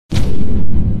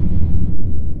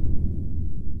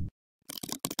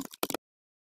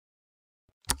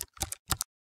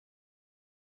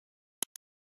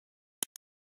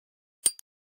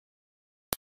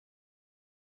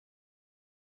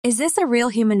Is this a real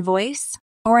human voice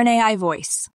or an AI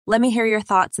voice? Let me hear your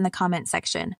thoughts in the comment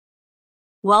section.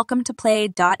 Welcome to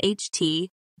Play.HT,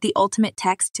 the ultimate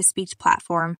text-to-speech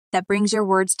platform that brings your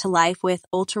words to life with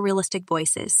ultra-realistic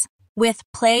voices. With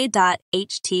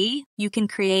Play.HT, you can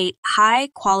create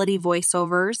high-quality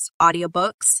voiceovers,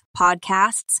 audiobooks,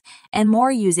 podcasts, and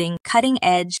more using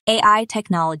cutting-edge AI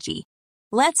technology.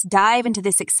 Let's dive into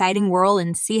this exciting world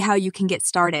and see how you can get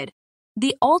started.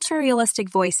 The ultra-realistic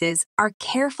voices are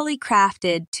carefully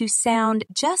crafted to sound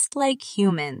just like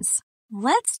humans.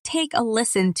 Let's take a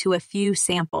listen to a few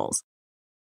samples.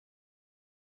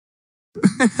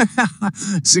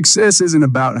 Success isn't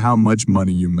about how much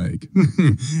money you make.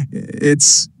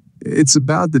 It's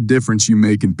about the difference you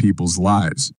make in people's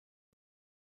lives.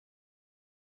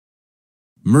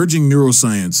 Merging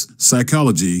neuroscience,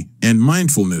 psychology, and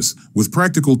mindfulness with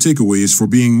practical takeaways for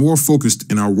being more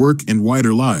focused in our work and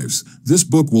wider lives. This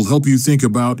book will help you think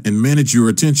about and manage your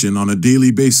attention on a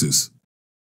daily basis.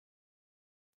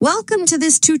 Welcome to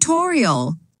this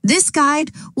tutorial. This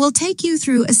guide will take you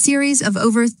through a series of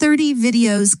over 30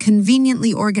 videos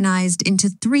conveniently organized into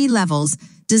 3 levels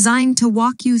designed to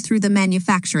walk you through the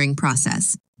manufacturing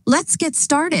process. Let's get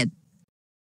started.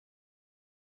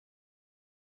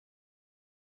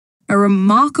 A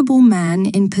remarkable man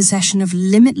in possession of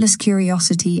limitless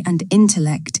curiosity and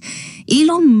intellect,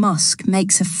 Elon Musk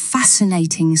makes a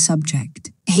fascinating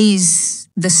subject. He's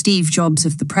the Steve Jobs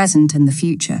of the present and the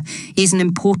future. He's an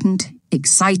important,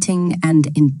 exciting, and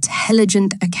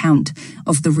intelligent account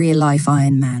of the real-life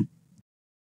Iron Man.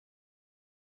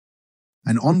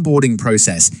 An onboarding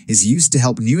process is used to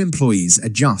help new employees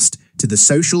adjust to the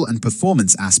social and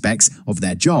performance aspects of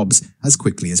their jobs as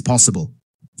quickly as possible.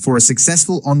 For a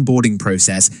successful onboarding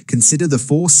process, consider the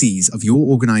 4 C's of your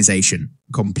organization: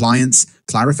 compliance,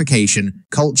 clarification,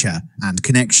 culture, and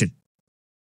connection.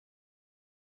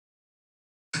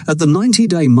 At the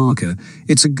 90-day marker,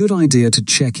 it's a good idea to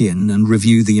check in and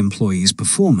review the employee's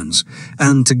performance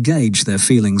and to gauge their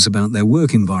feelings about their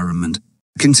work environment.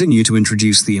 Continue to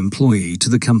introduce the employee to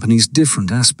the company's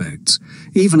different aspects,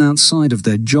 even outside of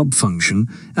their job function,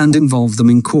 and involve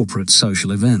them in corporate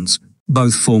social events,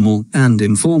 both formal and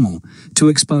informal, to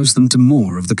expose them to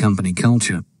more of the company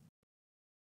culture.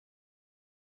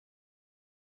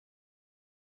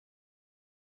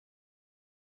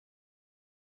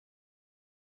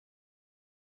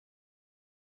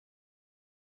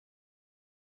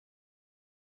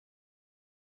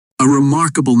 A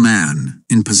remarkable man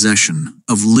in possession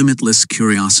of limitless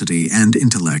curiosity and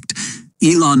intellect,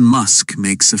 Elon Musk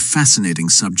makes a fascinating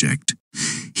subject.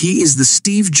 He is the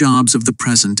Steve Jobs of the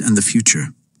present and the future.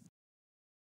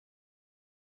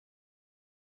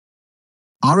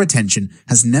 Our attention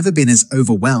has never been as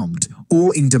overwhelmed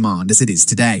or in demand as it is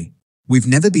today. We've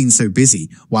never been so busy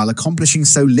while accomplishing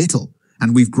so little,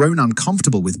 and we've grown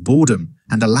uncomfortable with boredom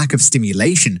and a lack of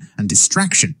stimulation and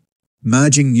distraction.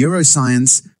 Merging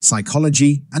neuroscience,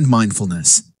 psychology, and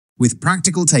mindfulness, with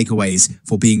practical takeaways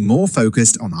for being more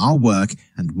focused on our work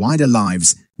and wider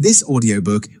lives, this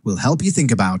audiobook will help you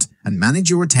think about and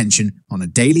manage your attention on a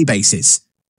daily basis.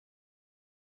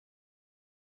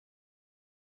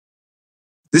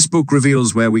 This book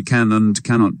reveals where we can and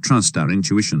cannot trust our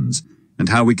intuitions, and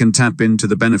how we can tap into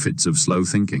the benefits of slow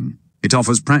thinking. It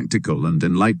offers practical and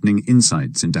enlightening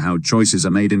insights into how choices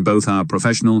are made in both our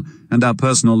professional and our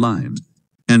personal lives,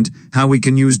 and how we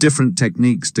can use different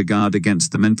techniques to guard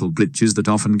against the mental glitches that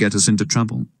often get us into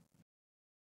trouble.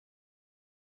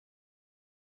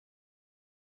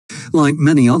 Like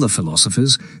many other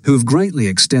philosophers who have greatly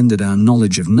extended our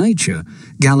knowledge of nature,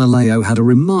 Galileo had a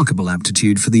remarkable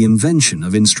aptitude for the invention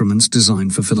of instruments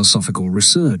designed for philosophical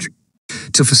research.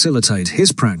 To facilitate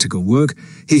his practical work,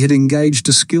 he had engaged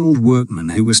a skilled workman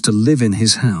who was to live in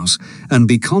his house and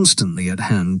be constantly at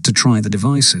hand to try the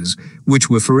devices, which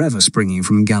were forever springing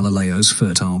from Galileo's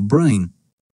fertile brain.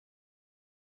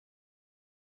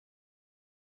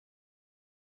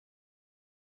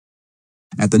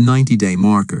 At the 90-day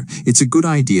marker, it's a good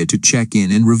idea to check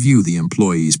in and review the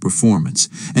employee's performance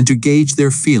and to gauge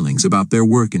their feelings about their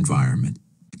work environment.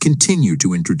 Continue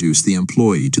to introduce the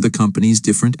employee to the company's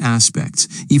different aspects,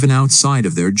 even outside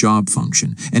of their job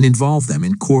function, and involve them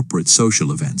in corporate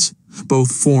social events,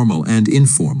 both formal and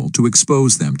informal, to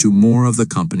expose them to more of the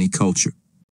company culture.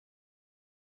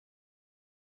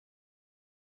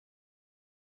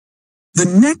 The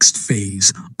next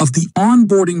phase of the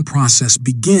onboarding process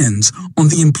begins on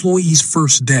the employee's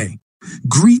first day.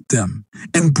 Greet them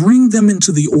and bring them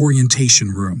into the orientation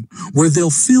room, where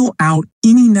they'll fill out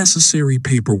any necessary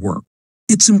paperwork.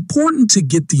 It's important to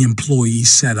get the employee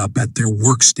set up at their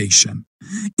workstation.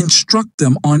 Instruct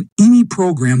them on any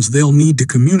programs they'll need to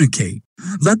communicate,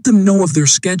 Let them know of their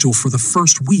schedule for the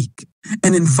first week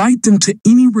and invite them to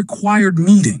any required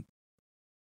meeting.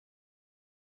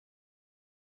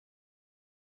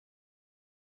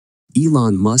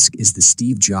 Elon Musk is the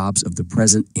Steve Jobs of the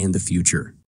present and the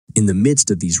future. In the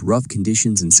midst of these rough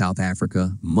conditions in South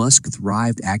Africa, Musk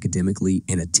thrived academically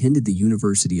and attended the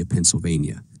University of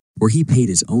Pennsylvania, where he paid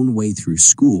his own way through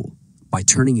school by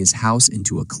turning his house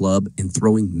into a club and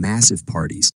throwing massive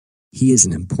parties. He is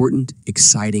an important,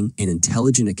 exciting, and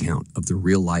intelligent account of the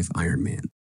real-life Iron Man.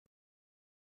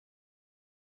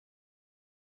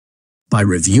 By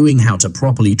reviewing how to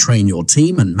properly train your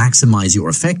team and maximize your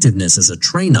effectiveness as a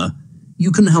trainer,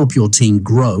 you can help your team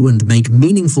grow and make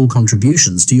meaningful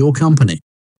contributions to your company.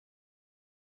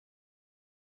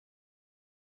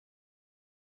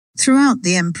 Throughout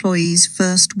the employee's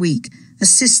first week,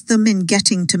 assist them in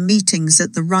getting to meetings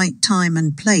at the right time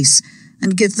and place,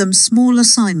 and give them small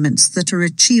assignments that are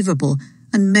achievable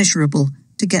and measurable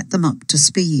to get them up to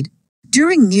speed.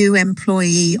 During new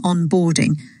employee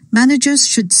onboarding, managers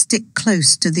should stick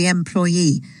close to the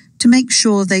employee to make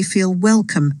sure they feel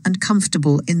welcome and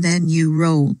comfortable in their new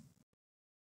role.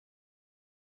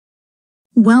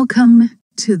 Welcome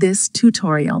to this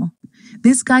tutorial.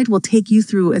 This guide will take you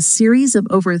through a series of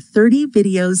over 30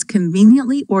 videos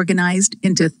conveniently organized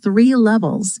into 3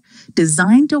 levels,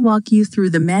 designed to walk you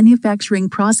through the manufacturing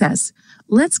process.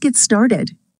 Let's get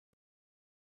started.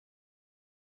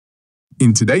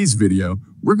 In today's video,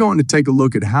 we're going to take a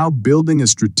look at how building a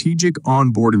strategic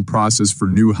onboarding process for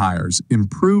new hires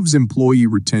improves employee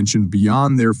retention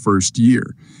beyond their first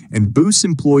year and boosts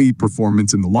employee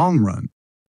performance in the long run.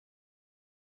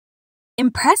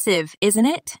 Impressive, isn't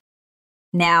it?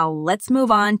 Now, let's move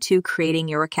on to creating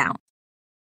your account.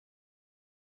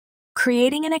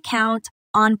 Creating an account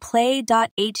on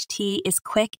Play.HT is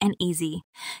quick and easy.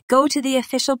 Go to the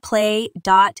official Play.HT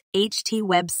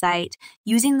website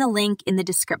using the link in the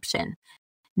description.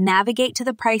 Navigate to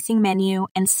the pricing menu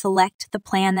and select the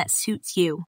plan that suits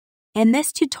you. In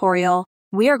this tutorial,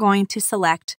 we are going to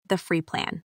select the free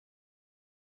plan.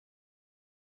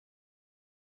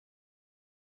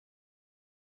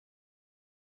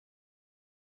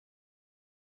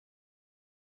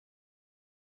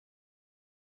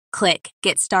 Click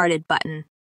Get Started button.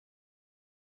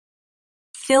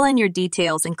 Fill in your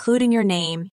details, including your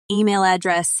name, email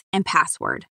address, and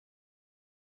password.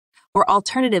 Or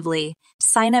alternatively,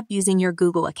 sign up using your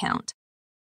Google account.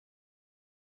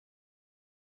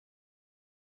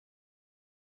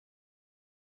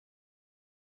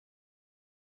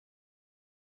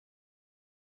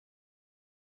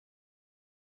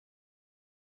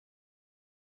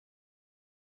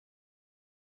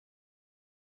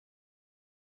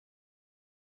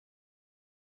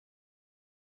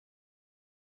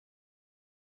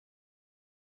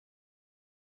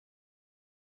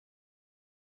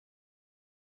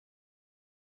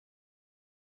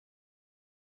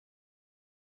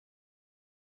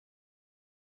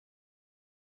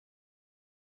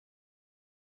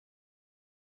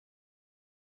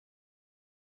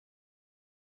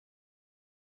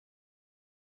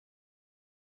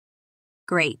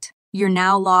 Great. You're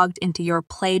now logged into your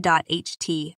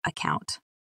Play.HT account.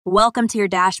 Welcome to your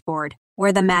dashboard,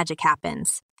 where the magic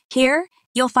happens. Here,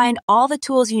 you'll find all the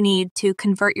tools you need to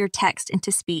convert your text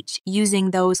into speech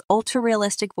using those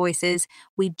ultra-realistic voices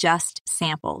we just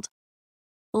sampled.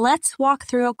 Let's walk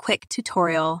through a quick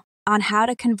tutorial on how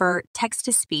to convert text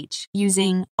to speech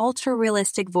using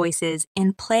ultra-realistic voices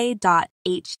in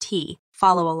Play.HT.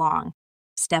 Follow along.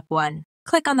 Step 1.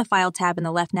 Click on the File tab in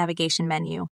the left navigation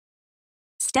menu.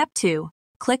 Step 2.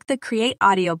 Click the Create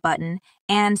Audio button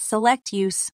and select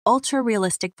Use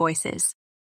Ultra-Realistic Voices.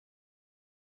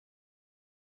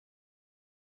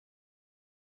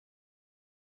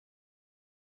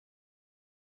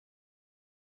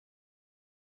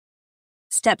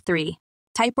 Step 3.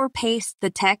 Type or paste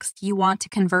the text you want to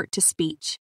convert to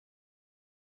speech.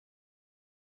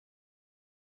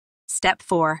 Step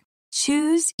 4.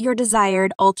 Choose your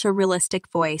desired ultra-realistic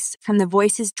voice from the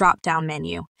Voices drop-down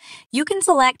menu. You can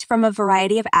select from a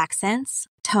variety of accents,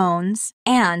 tones,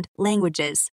 and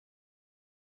languages.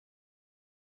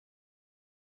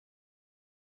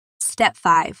 Step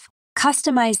 5.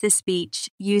 Customize the speech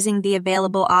using the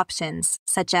available options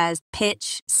such as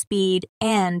pitch, speed,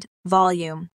 and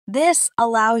volume. This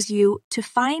allows you to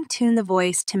fine-tune the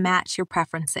voice to match your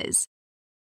preferences.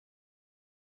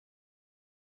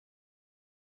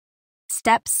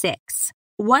 Step 6.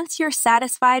 Once you're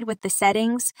satisfied with the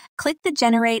settings, click the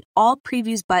Generate All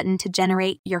Previews button to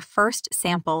generate your first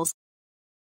samples.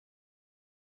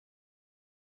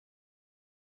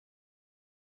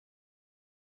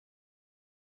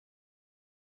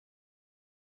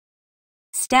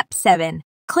 Step 7.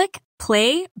 Click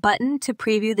Play button to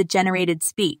preview the generated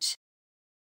speech.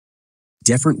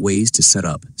 Different ways to set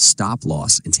up stop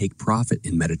loss and take profit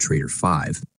in MetaTrader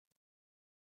 5.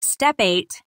 Step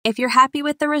 8. If you're happy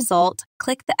with the result,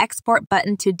 click the Export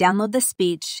button to download the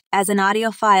speech as an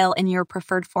audio file in your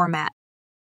preferred format.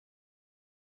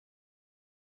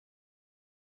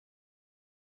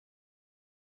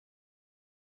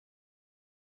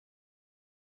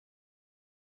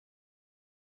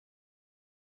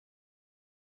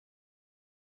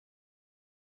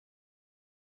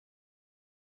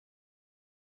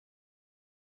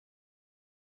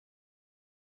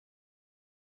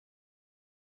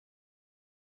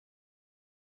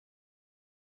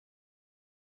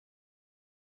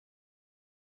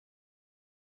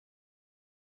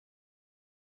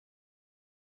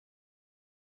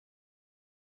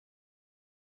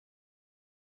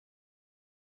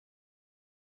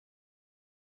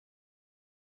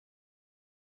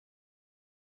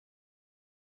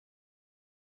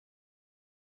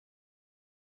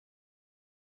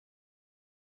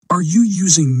 Are you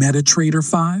using MetaTrader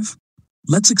 5?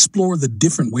 Let's explore the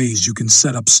different ways you can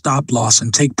set up stop loss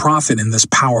and take profit in this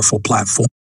powerful platform.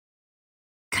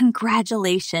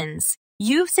 Congratulations!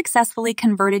 You've successfully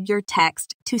converted your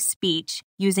text to speech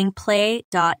using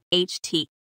Play.HT.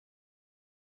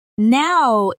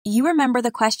 Now, you remember the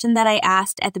question that I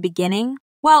asked at the beginning?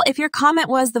 Well, if your comment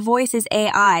was the voice is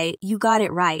AI, you got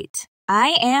it right.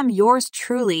 I am yours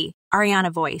truly, Ariana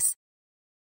Voice.